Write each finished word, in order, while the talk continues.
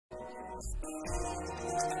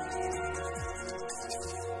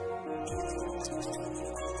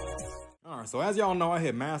Alright, so as y'all know, I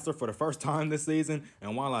hit Master for the first time this season,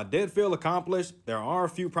 and while I did feel accomplished, there are a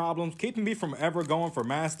few problems keeping me from ever going for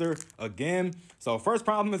Master again. So first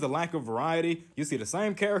problem is a lack of variety. You see the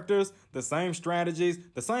same characters, the same strategies,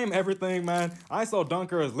 the same everything, man. ISO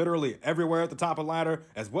Dunker is literally everywhere at the top of the ladder,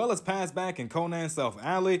 as well as pass back in Conan's self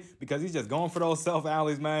alley, because he's just going for those self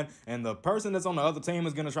alleys, man. And the person that's on the other team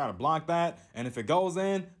is going to try to block that. And if it goes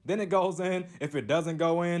in, then it goes in. If it doesn't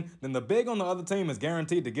go in, then the big on the other team is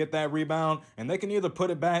guaranteed to get that rebound. And they can either put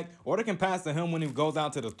it back or they can pass to him when he goes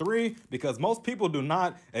out to the three, because most people do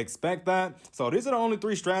not expect that. So these are the only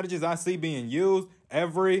three strategies I see being used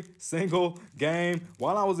every single game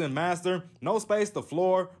while I was in Master. No space to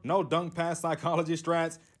floor, no dunk pass psychology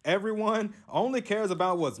strats. Everyone only cares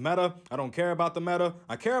about what's meta. I don't care about the meta.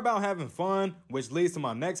 I care about having fun, which leads to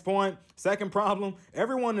my next point. Second problem,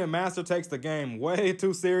 everyone in Master takes the game way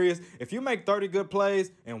too serious. If you make 30 good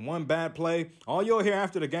plays and one bad play, all you'll hear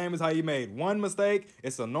after the game is how you made one mistake.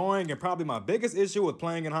 It's annoying and probably my biggest issue with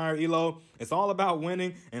playing in higher elo. It's all about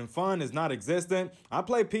winning and fun is not existent. I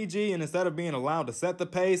play PG, and instead of being allowed to set the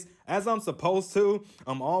pace as I'm supposed to,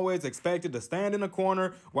 I'm always expected to stand in a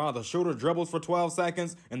corner while the shooter dribbles for 12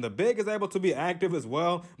 seconds. And the big is able to be active as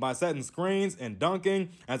well by setting screens and dunking.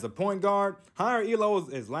 As a point guard, higher elo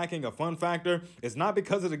is lacking a fun factor. It's not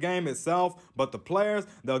because of the game itself, but the players.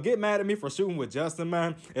 They'll get mad at me for shooting with Justin,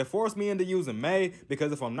 man. It forced me into using May,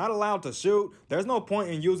 because if I'm not allowed to shoot, there's no point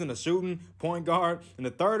in using a shooting point guard. And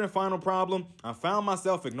the third and final problem, I found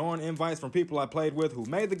myself ignoring invites from people I played with who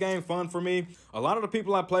made the game fun for me. A lot of the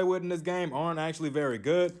people I play with in this game aren't actually very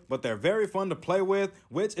good, but they're very fun to play with,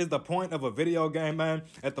 which is the point of a video game, man.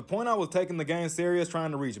 At the point I was taking the game serious,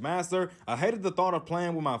 trying to reach Master, I hated the thought of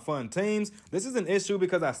playing with my fun teams. This is an issue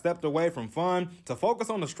because I stepped away from fun to focus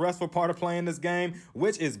on the stressful part of playing this game,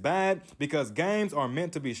 which is bad because games are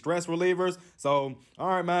meant to be stress relievers. So, all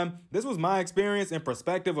right, man, this was my experience and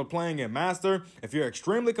perspective of playing in Master. If you're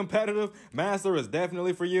extremely competitive, Master is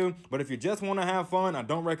definitely for you. But if you just want to have fun, I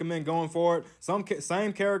don't recommend going for it.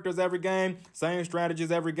 Same characters every game, same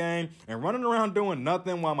strategies every game, and running around doing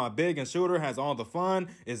nothing while my big and shooter has all the fun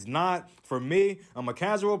is not for me. I'm a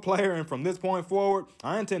casual player, and from this point forward,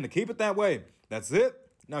 I intend to keep it that way. That's it.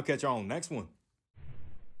 Now catch y'all on the next one.